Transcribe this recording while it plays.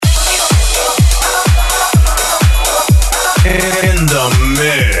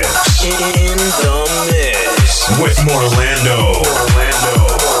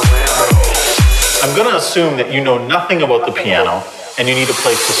assume that you know nothing about the piano and you need a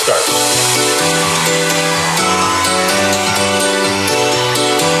place to start.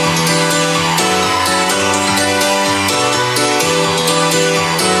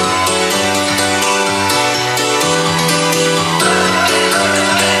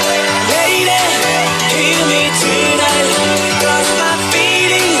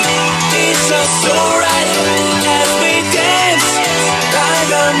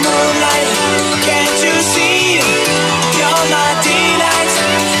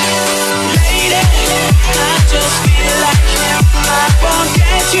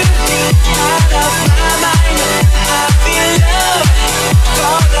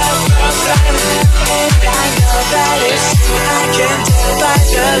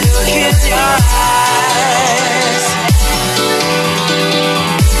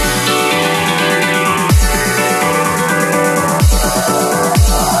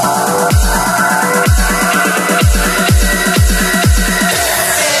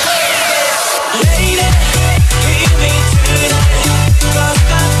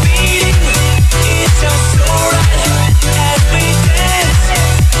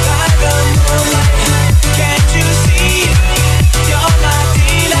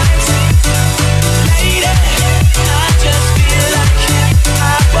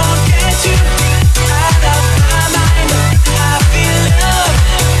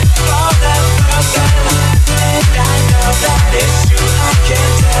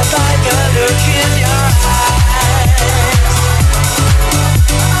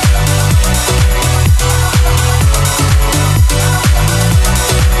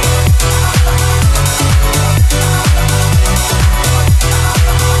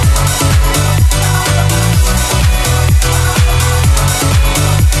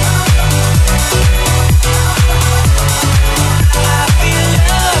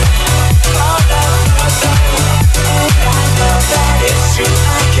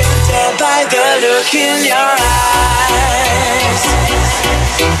 Look in your eyes.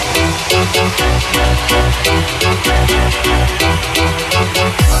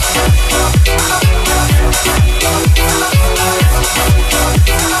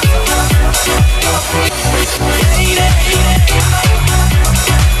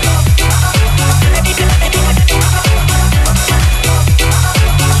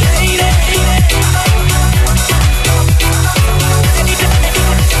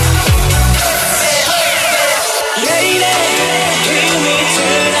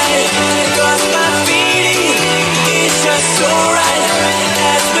 So right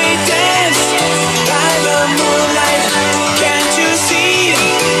as we dance by the moon.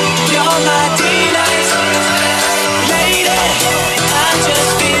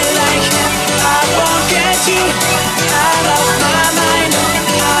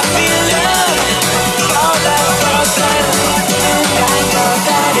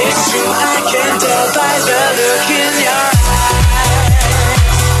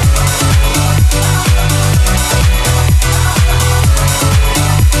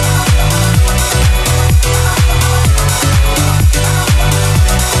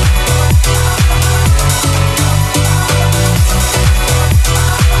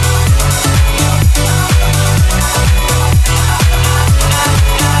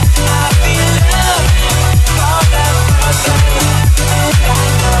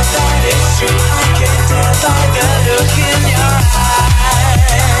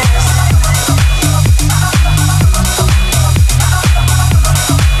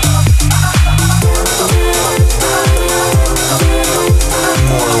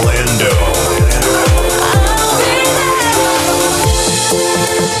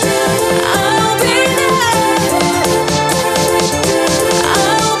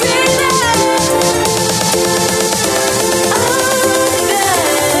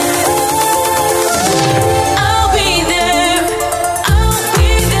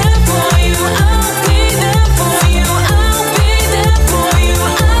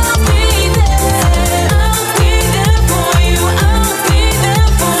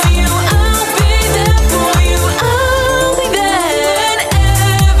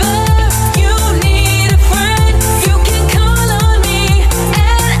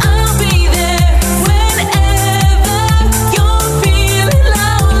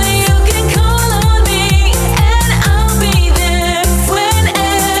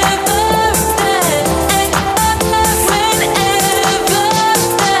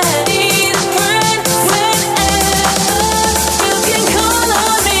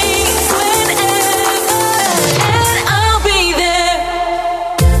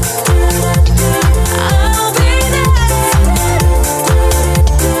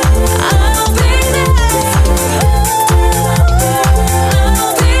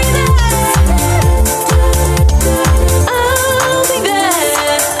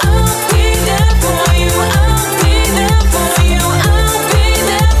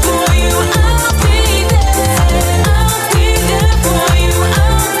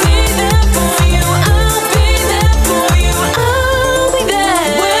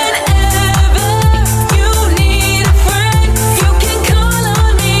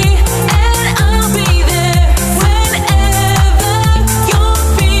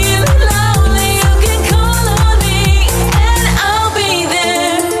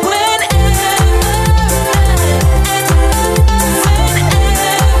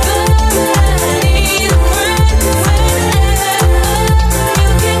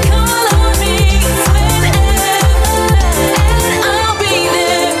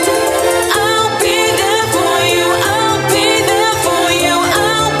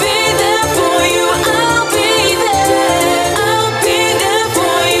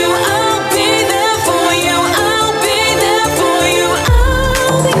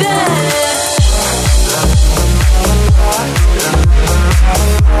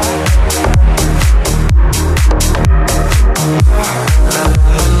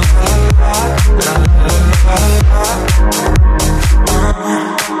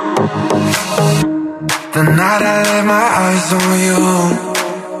 eyes on you.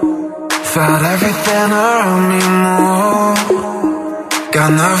 Felt everything around me move. Got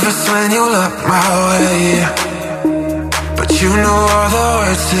nervous when you looked my way, but you knew all the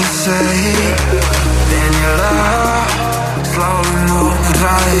words to say. Then your love slowly moved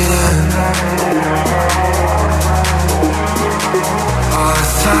right in. All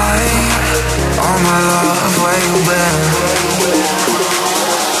this time, all my love, where you been?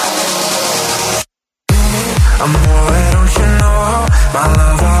 Amore, don't you know? My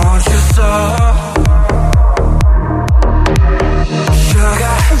love, I want you so.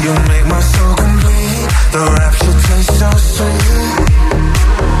 Sugar, you make my soul complete. The rapture tastes so sweet.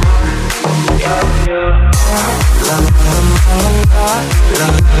 La la la la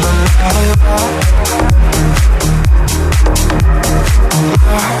la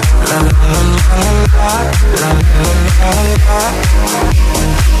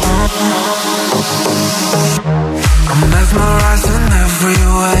I'm mesmerized in every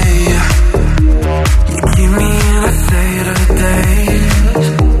way. You keep me in a state of daze.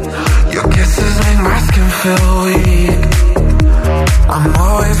 Your kisses make my skin feel weak. I'm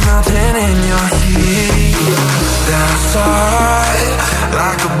always melting in your heat. That's alright,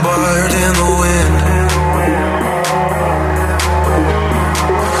 like a bird in the wind.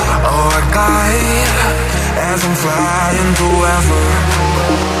 Oh, I glide as I'm flying forever.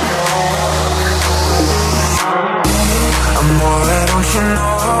 Amore, don't you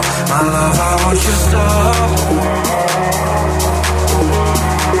know? My love, I want you so.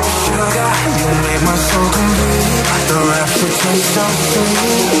 Sugar, you make my soul complete. The rapture tastes so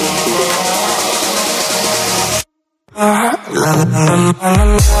sweet. La la la la la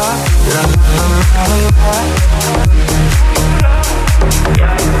la la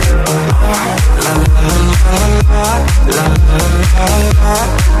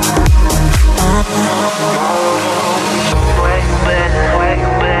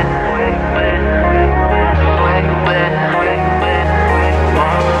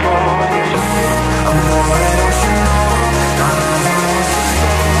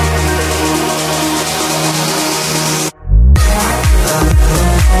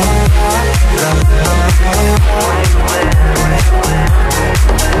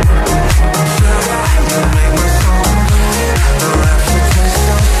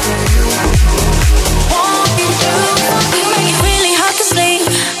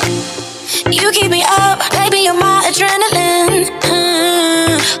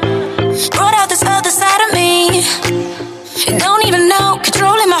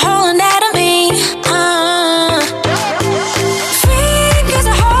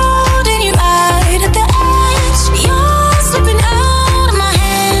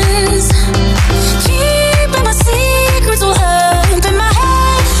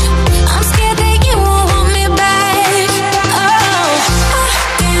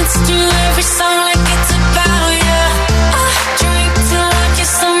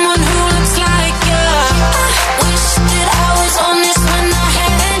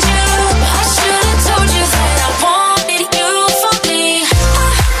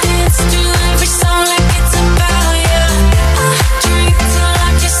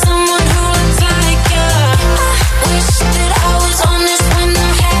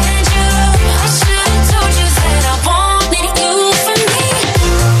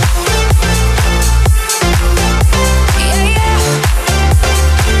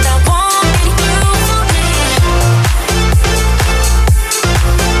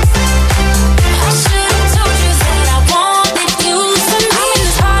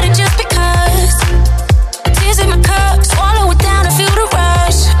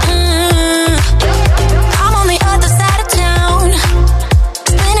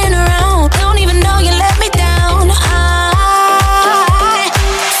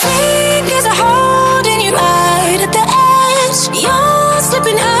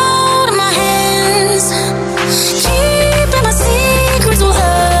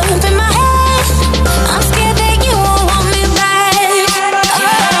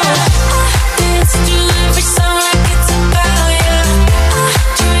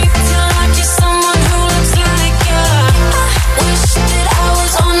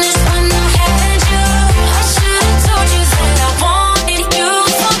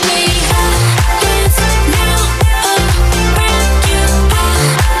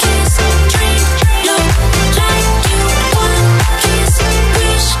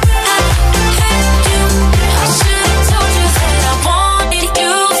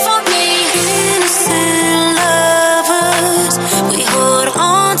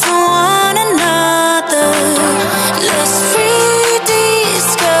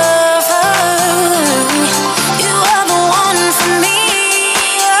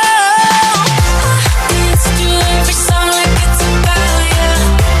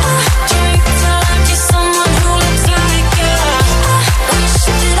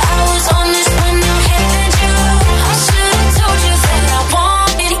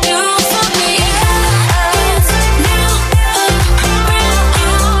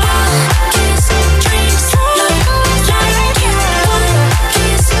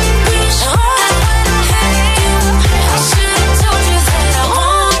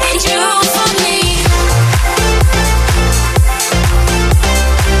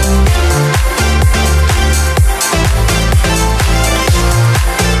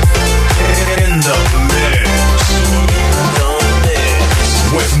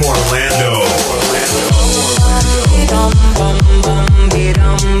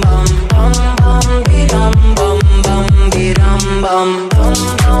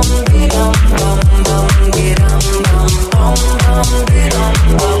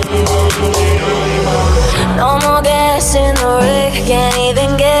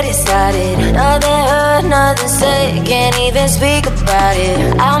get it started. Nothing heard, nothing said, can't even speak about it.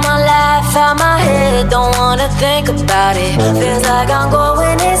 Out my life, out my head, don't wanna think about it. Feels like I'm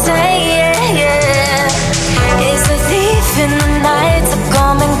going insane, yeah, yeah. It's a thief in the night to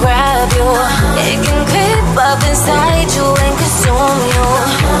come and grab you. It can creep up inside you and consume you.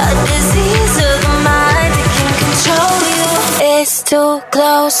 A disease of the mind, it can control you. It's too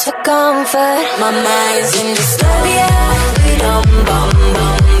close for comfort. My mind's in disturbia. Be-dum bum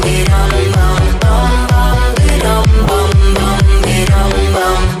bum, be-dum bum bum bum, be-dum bum bum, be-dum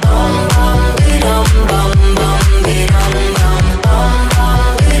bum bum bum, be-dum bum bum, be-dum bum bum bum,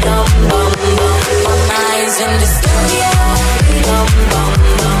 be-dum bum bum. My mind's in disturbia. Be-dum bum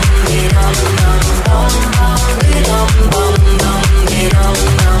bum, be-dum bum bum bum, be-dum bum bum, be-dum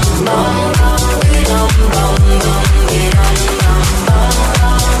bum bum bum, be-dum bum bum, be-dum bum bum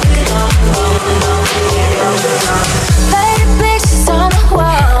bum, be-dum bum bum, be-dum bum. Faded pictures on the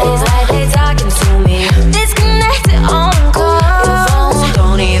wall, it's like they talking to me. Disconnected on call, the phone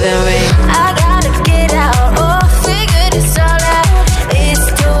don't even ring. I gotta get out, oh, figure this all out. It's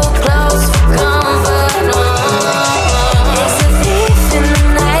too close for comfort. It's a thief in the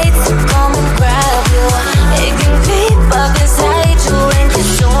night to come and grab you. It can creep up inside you and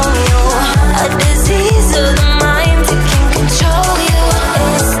consume you. A disease of the mind, it can control you.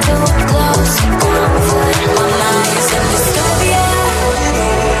 It's too close for comfort. My mind's in disturbia.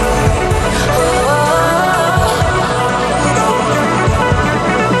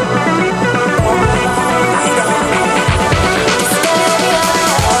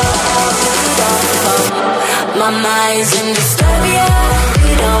 My mind's in disturbia.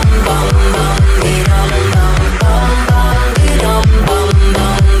 Be-dum bum bum, be-dum bum bum bum, be-dum bum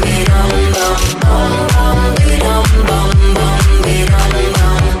bum, be-dum bum bum bum, be-dum bum bum, be-dum bum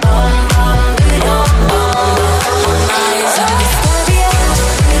bum bum, be-dum bum bum. My mind's in disturbia.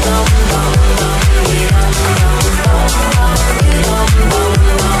 Be-dum bum bum, be-dum bum bum bum, be-dum bum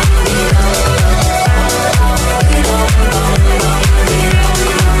bum, be-dum bum bum, be-dum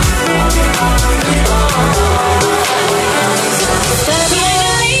bum bum.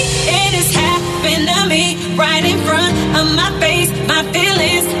 Finally, it has happened to me right in front of my face. My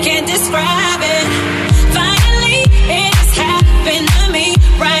feelings can't describe it. Finally, it has happened to me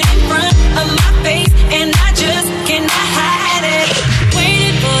right in front of my face, and I just cannot hide it.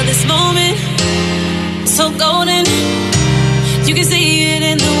 Waited for this moment, so golden. You can see it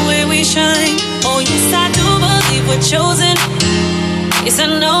in the way we shine. Oh yes, I do believe we're chosen. Yes, I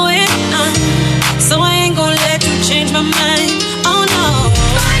know it. So I ain't gonna let you change my mind. Oh no.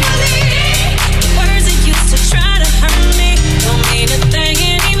 Finally, the words that used to try to hurt me don't mean a thing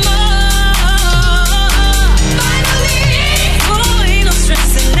anymore. Finally, oh, ain't no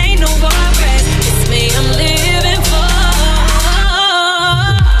stress and ain't no worries. It's me I'm living for.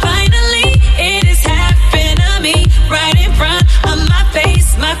 Finally, it has happened to me right in front of my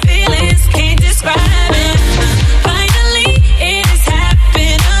face. My feelings can't describe it. Finally, it has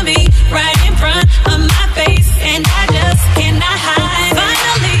happened to me right in front of my face, and I just cannot hide.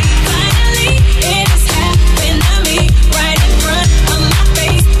 Finally, finally, it has happened to me right in front of my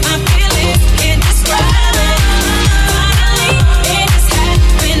face. My feelings can't describe it. Finally, it has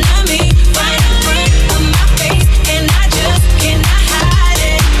happened to me right in front of my face, and I just cannot hide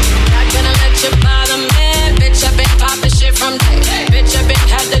it. Not gonna let you bother me, bitch. I've been popping shit from day. Bitch, I've been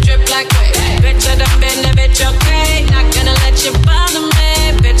had the drip like wait. Bitch, I done been a bitch, okay. Not gonna let you bother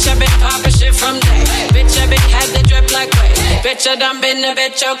me, bitch. I've been popping shit from day. Bitch, I been had the drip like wait. Bitch, I done been a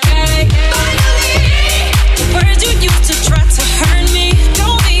bitch, okay. Finally, the words you used to try to hurt me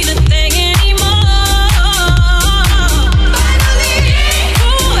don't mean a thing anymore. Finally,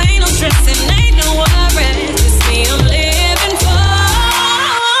 oh, ain't no stress and ain't no worries. It's me I'm living for.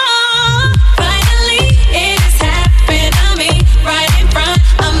 Finally, it has happened to me right in front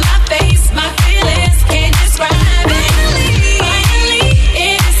of my face. My feelings can't describe it. Finally,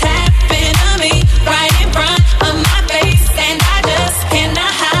 it has happened to me right in front of my face, and I just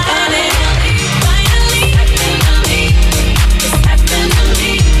cannot hide it. Finally, it's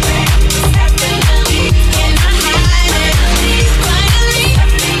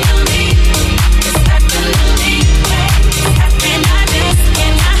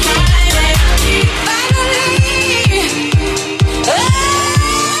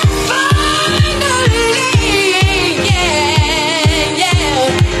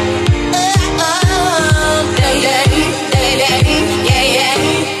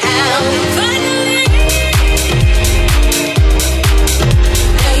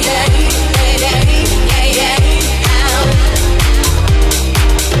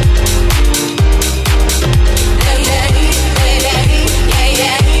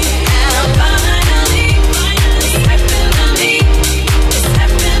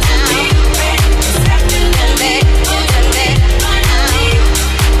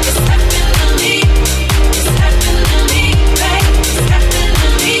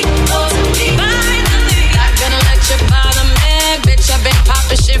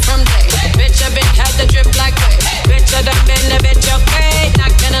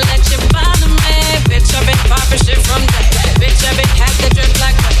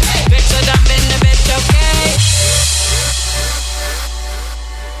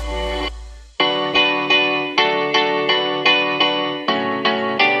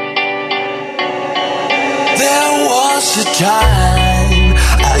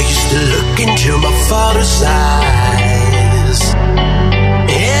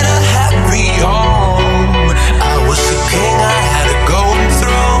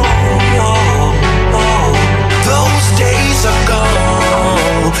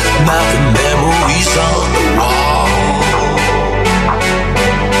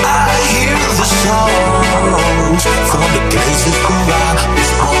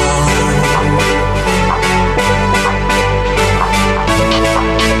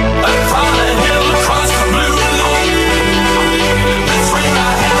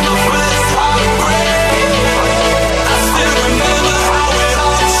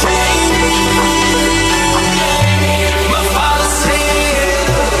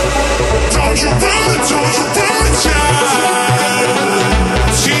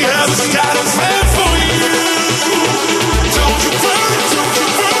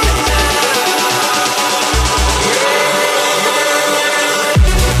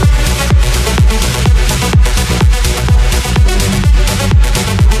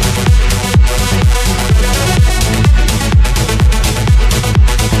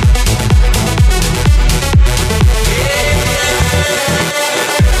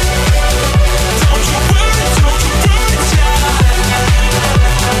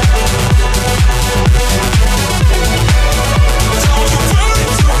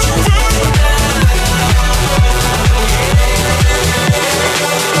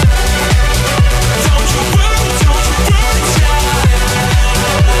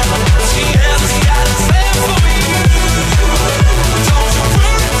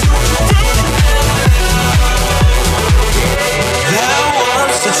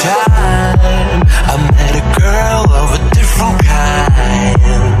time I met a girl of a different kind.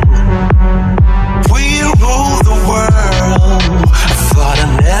 We rule the world. I thought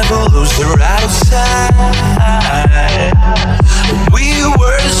I'd never lose her out of sight. We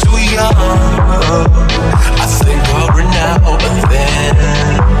were so young. I think over now and then.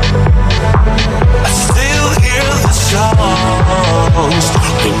 I still hear the songs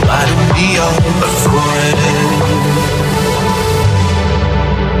reminding me of a friend.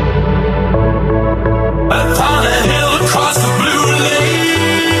 Upon a hill across the blue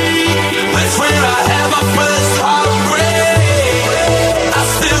lake, that's where I had my first heartbreak. I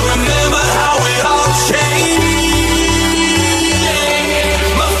still remember how it all changed.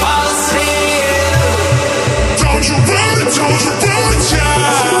 My father said, don't you worry,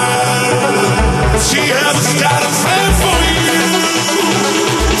 child. She hasn't got a plan for you.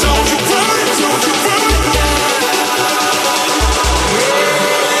 Don't you worry, don't you worry.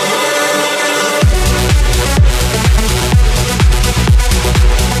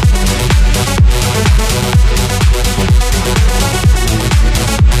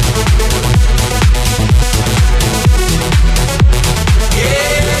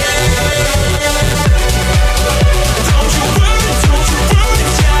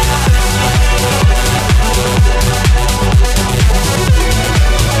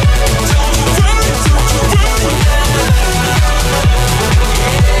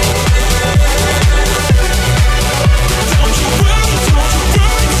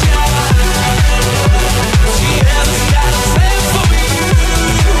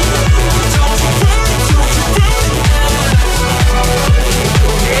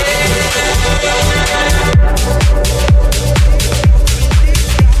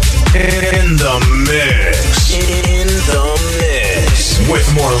 With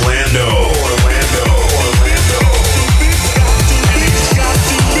Morlando.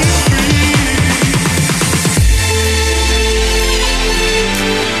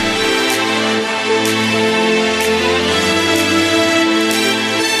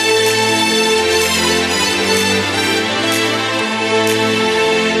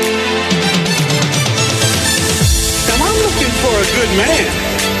 Now I'm looking for a good man,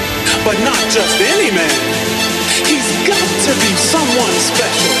 but not just any man. He's got to be someone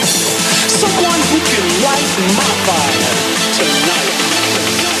special, someone who can light my fire tonight.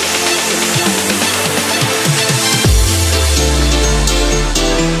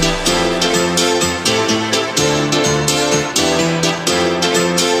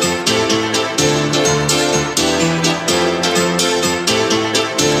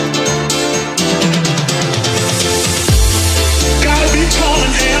 Gotta be tall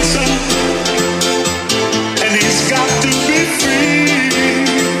and handsome, and he's got to be free.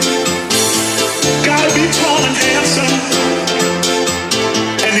 Gotta be tall and handsome,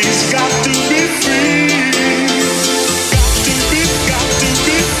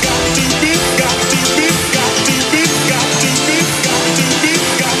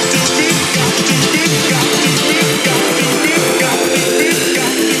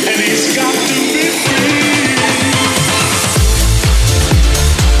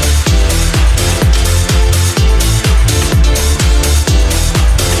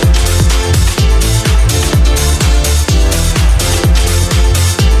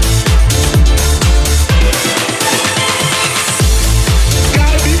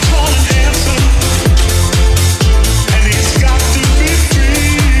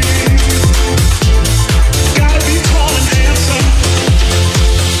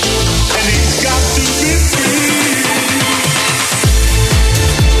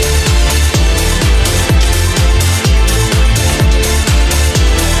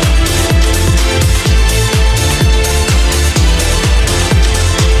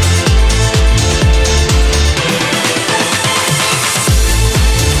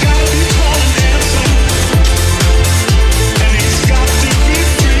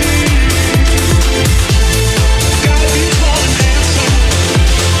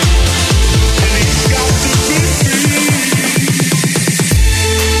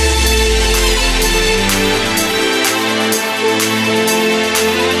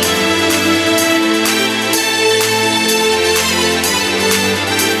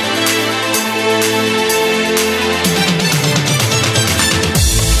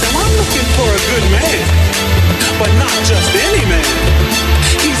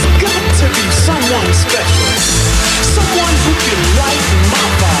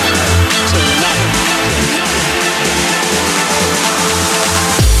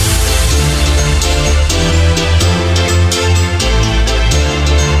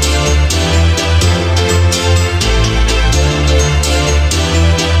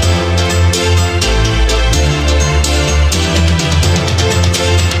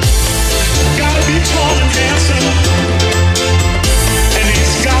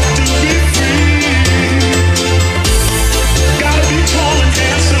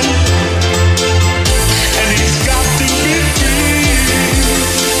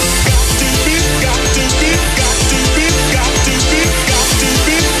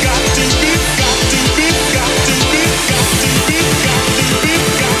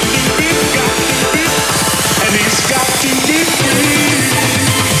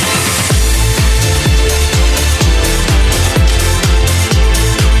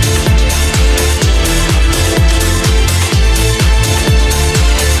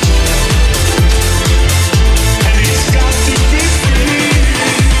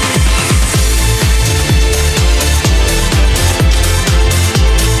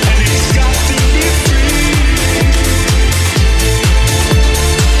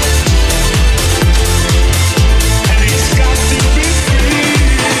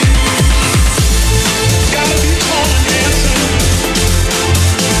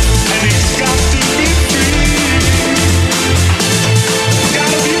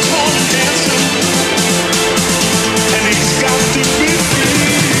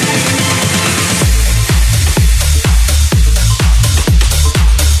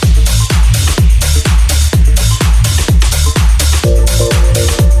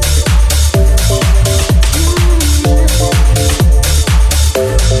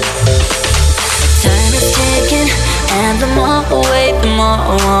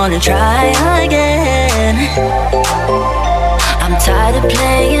 wanna try again. I'm tired of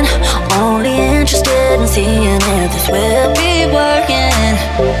playing, only interested in seeing if this will be working.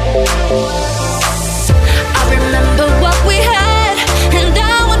 I remember what we had, and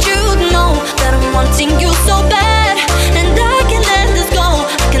I want you to know that I'm wanting you so bad, and I can't let this go.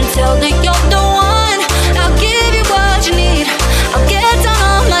 I can tell that you're the one. I'll give you what you need. I'll get down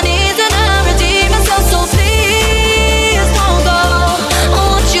on my knees and I'll redeem myself. So please don't go. I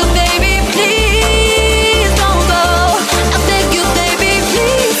want you, baby, please don't go. I beg you, baby,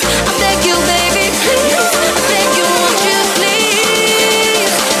 please. I beg you, baby, please. I beg you, won't you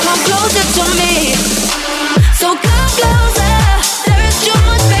please come closer to me? So come closer. There is too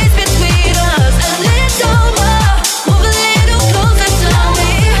much space between us. A little more, move a little closer to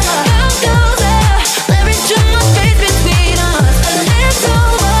me. Come closer. There is too much space between us. A little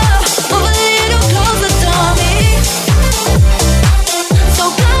more, move a little closer to me. So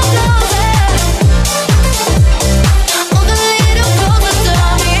come closer. Move a little closer to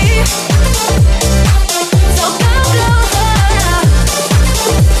me. So come closer.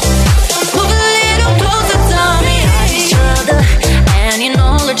 Move a little closer to me. Each other, and you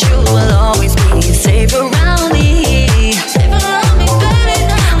know that you will always be safe around me. Safe around me, baby.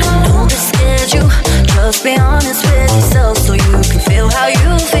 I know this scares you. Just be honest with yourself so you can feel how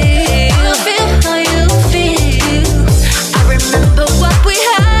you feel. Feel how you feel. I remember what we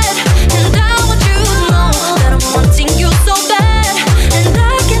had, and I want you to know that I'm wanting you so bad, and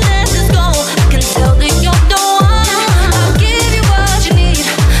I can't let this go. I can tell that you're the one. I'll give you what you need.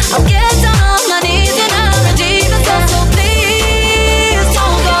 I'll get down on my knees and I'll redeem myself. So please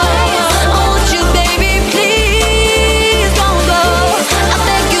don't go. I want you, baby, please don't go. I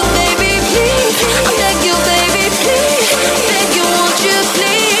beg you, baby, please. I beg you, baby, please. I beg you, won't you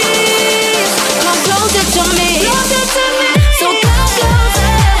please come closer to me? So come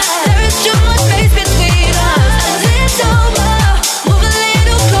closer. There is too much space between us. A little more, move a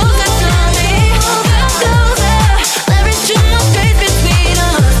little closer to me. Come closer. There is too much space between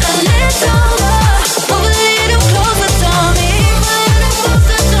us. A little more, move a little closer to me.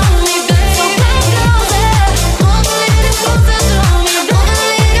 Closer to me, baby. So come closer. Move a little closer to me. Move a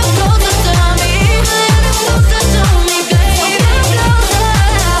little closer to me. Closer to me, baby.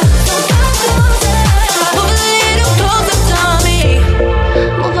 So come closer. Move a little closer to me.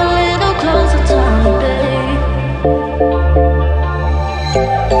 Move a little closer to me, baby.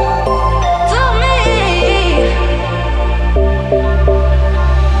 To me.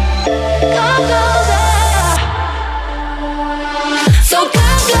 Come closer. So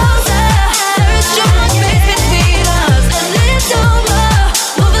come closer. There is too much space between us. A little more,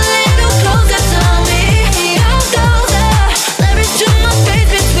 move a little closer to me. Come closer. There is too much space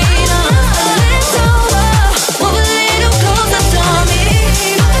between us. A little more, move a little closer to me.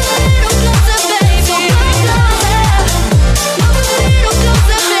 Move a little closer, baby. So come closer. Move a little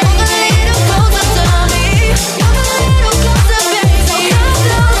closer, baby. Move a little closer to me. Move a little closer, baby. So come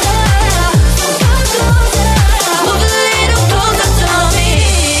closer. Come closer. Move a little closer to me.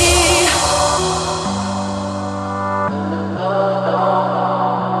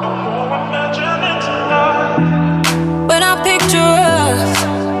 When I picture us,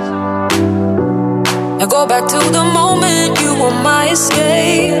 I go back to the moment you were my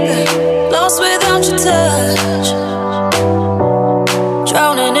escape. Lost without your touch,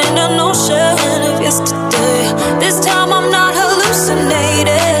 drowning in an ocean of yesterday. This time I'm not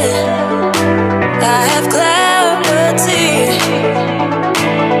hallucinating. I have clarity.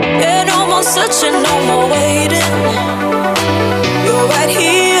 Yeah, no more searching, no more waiting. You're right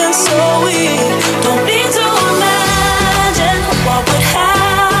here, so we don't need to imagine what would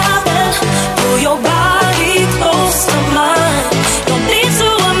happen. Pull your body close to mine. Don't need to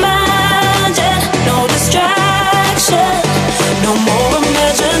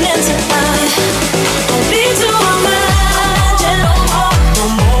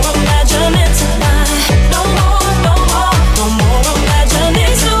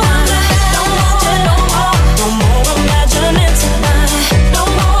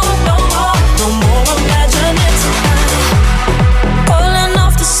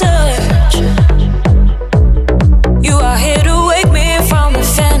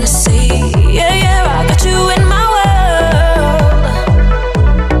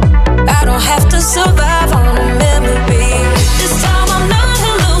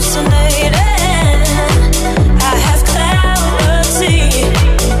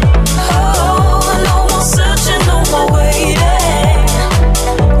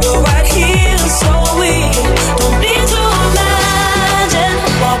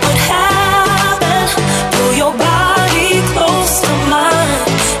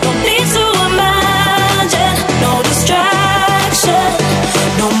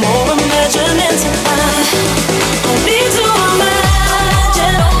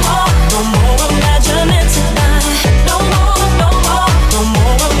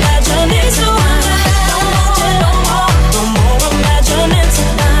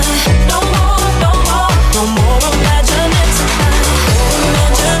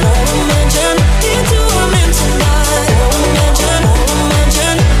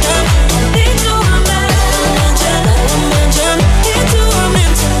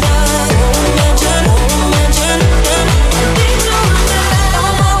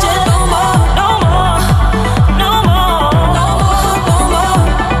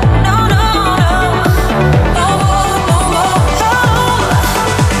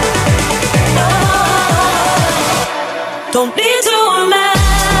Don't need to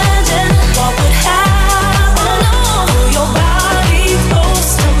imagine what would happen. Pull your body close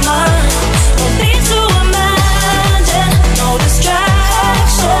to mine. Don't need to imagine, no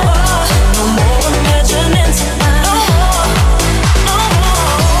distraction. No more imagining tonight. No more,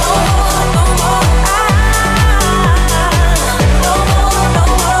 no more.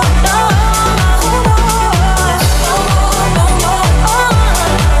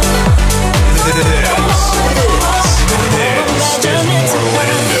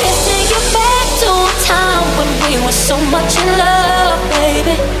 So much in love,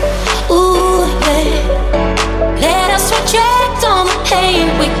 baby. Ooh, yeah. Let us retract on the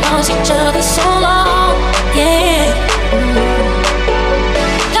pain. We caused each other so long, yeah.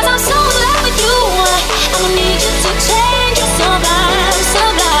 Cause I'm so in love with you. I'ma need you to change. You're sublime,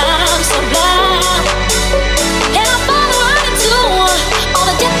 sublime, sublime. And I'm falling right into all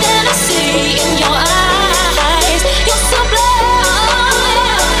the depth that I see in your eyes. You're sublime.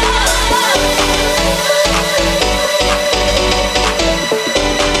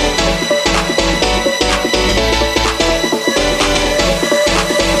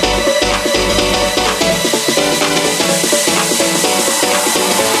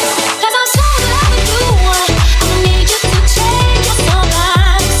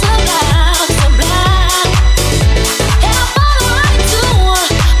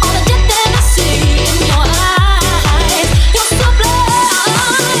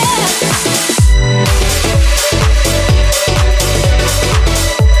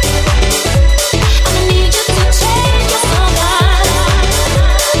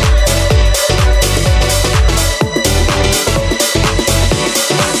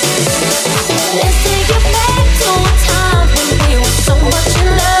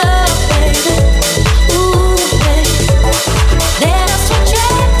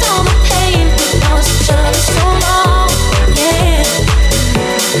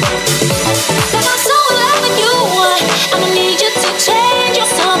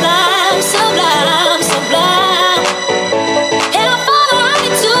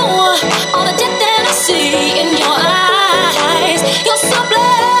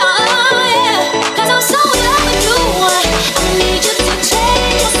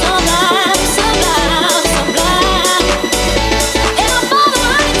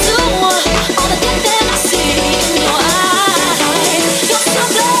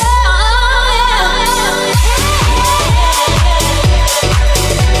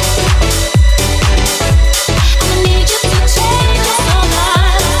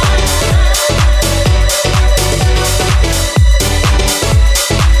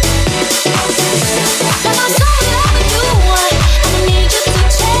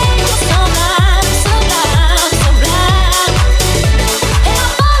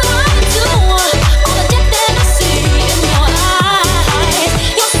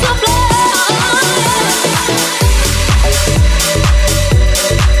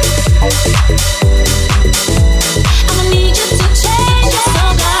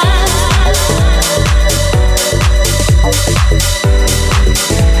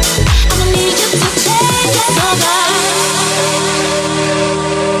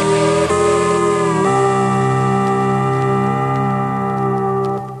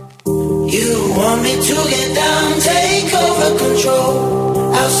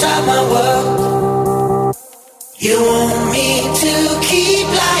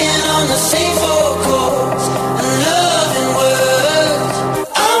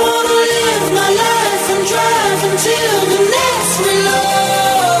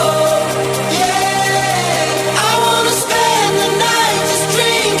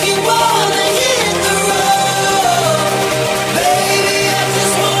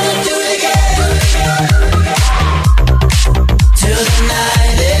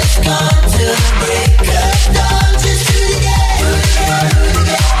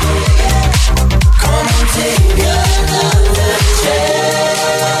 Come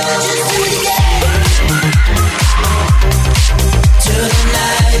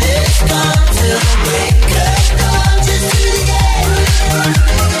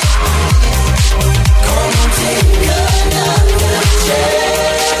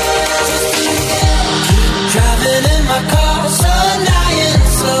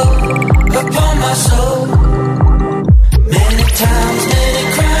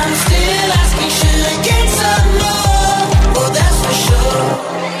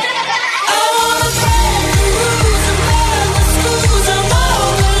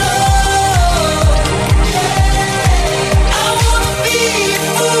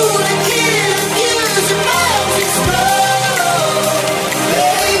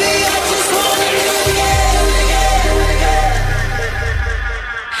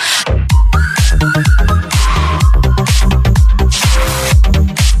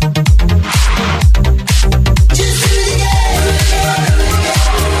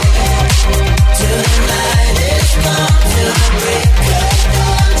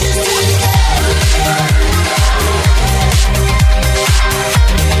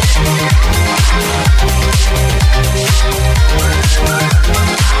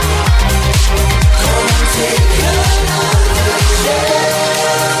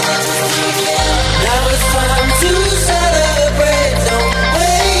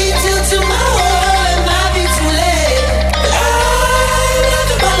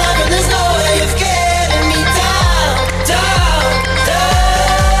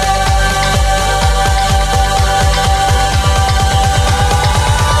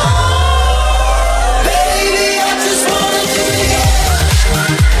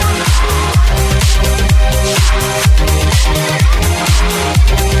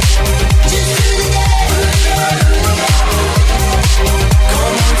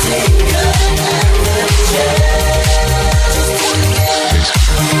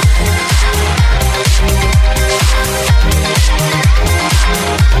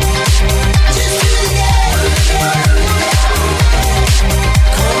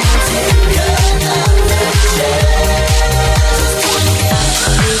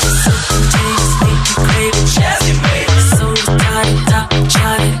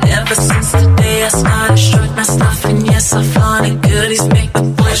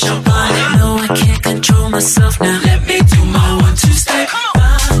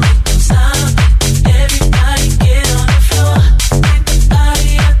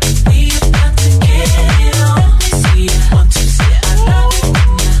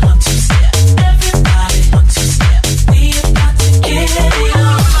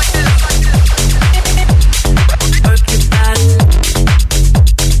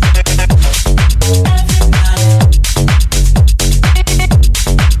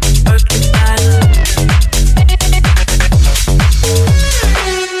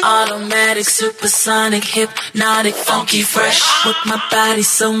automatic, supersonic, hypnotic, funky, fresh. With my body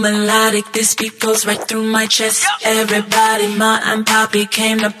so melodic, this beat goes right through my chest. Everybody, Ma and Poppy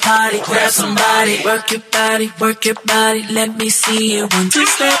came to party. Grab somebody, work your body, let me see you. 1, 2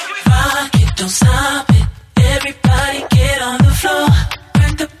 step, rock it, don't stop it. Everybody get on the floor,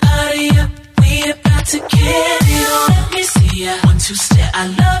 crank the party up. We about to get it on. Let me see ya. 1, 2 step, I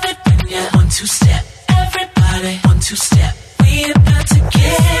love it when ya. 1, 2 step, everybody. 1, 2 step, we about to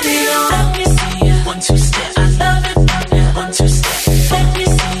get it on. Let me see ya. 1, 2 step, I love it when ya. 1, 2 step, let me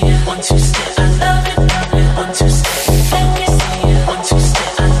see ya. 1, 2 step, I love it when ya. 1, 2 step, let me see ya. 1, 2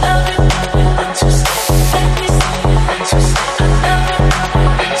 step, I love it when ya. 1, 2 step, let me see ya. 1, 2 step, I love it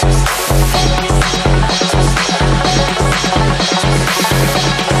when ya. 1, 2 step, let me see ya. 1, 2 step, I love it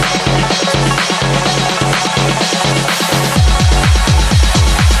when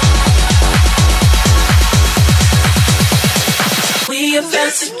ya. We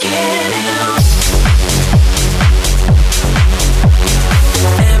about to get it on.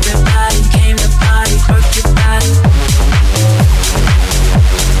 Everybody came to party, work your body.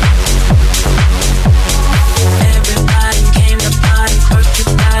 Everybody came to party, work your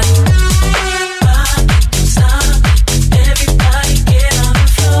body. Rock it, stop it. Everybody get on the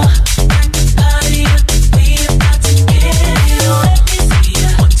floor, crank the party up. We about to get it on. Let me see ya.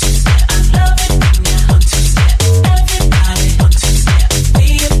 1, 2 step, I love it when ya. 1, 2 step, everybody. 1, 2 step, we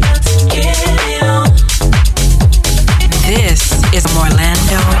about to get it on. This is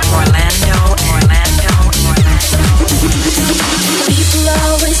Orlando. People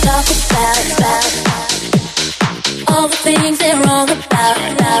always talk about all the things they're wrong about.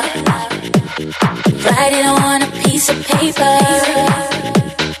 Write it on a piece of paper.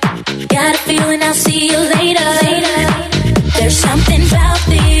 Got a feeling I'll see you later. There's something about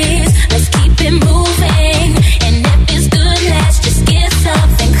this. Let's keep it moving. And if it's good, let's just get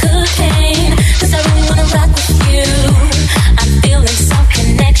something cooking. 'Cause I really wanna rock with you. I'm feeling some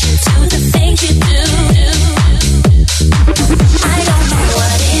connection to the things you do. I don't know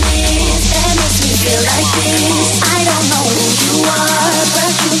what it is that makes me feel like this. I don't know who you are,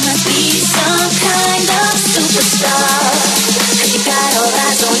 but you must be some kind of superstar. 'Cause you got all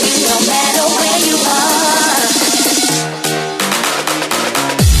eyes on you no matter where you are.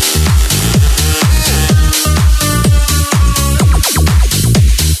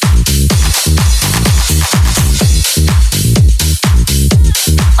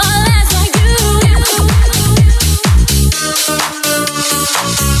 All eyes on you.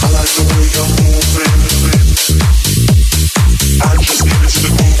 I like the way you're moving. I just get into the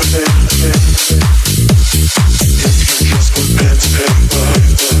groove and then if you just put pen to paper,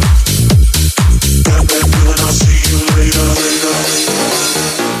 got that feeling I'll see you later.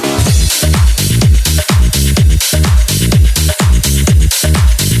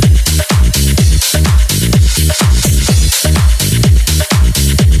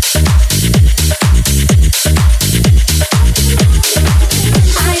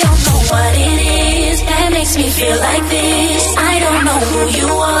 I don't know what it is that makes me feel like this. I don't know who you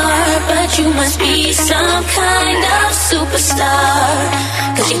are, but you must be some kind of superstar.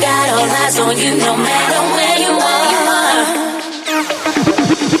 'Cause you got all eyes on you no matter where you are.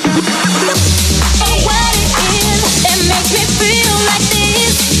 Oh, what it is that makes me feel like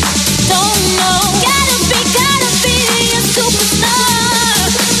this. Don't know. Gotta be a superstar.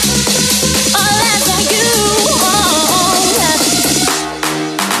 All eyes on you.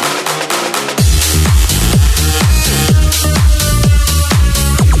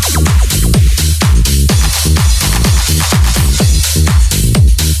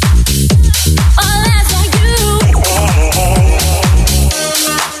 All eyes on you.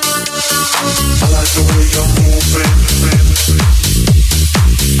 I like the way you're moving.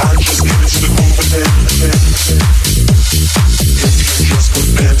 I just get into the groove and then if you just put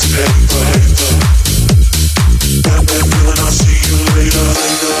pen to paper, got that feeling I'll see you later.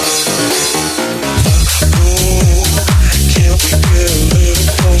 Ooh, can we get a little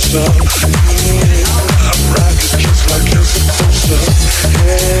closer? I'm rocking just like you're supposed to.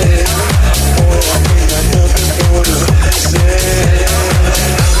 Yeah, boy, I mean I never gonna say.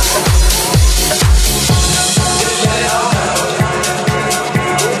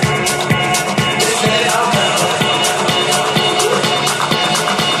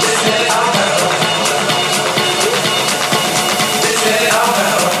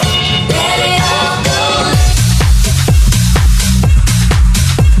 Let it all go.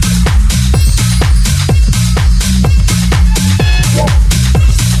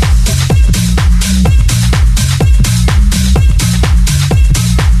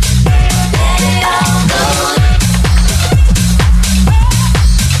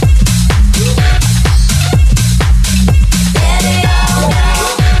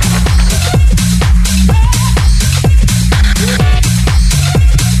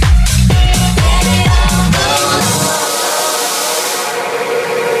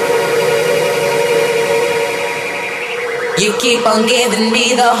 You keep on giving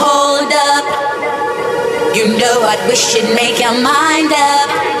me the hold up. You know what, we should make your mind up.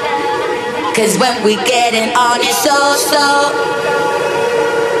 Cause when we get it on, it's so.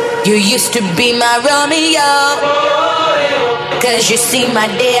 You used to be my Romeo. Cause you see, my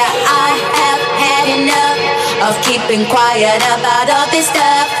dear, I have had enough of keeping quiet about all this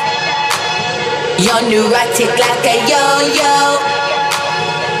stuff. You're neurotic like a yo-yo.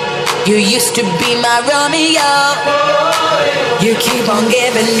 You used to be my Romeo. You keep on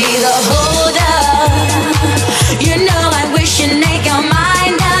giving me the hold up. You know I wish you'd make your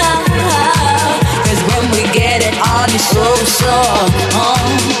mind up. Cause when we get it on, it's so.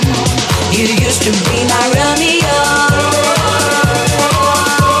 You used to be my Romeo.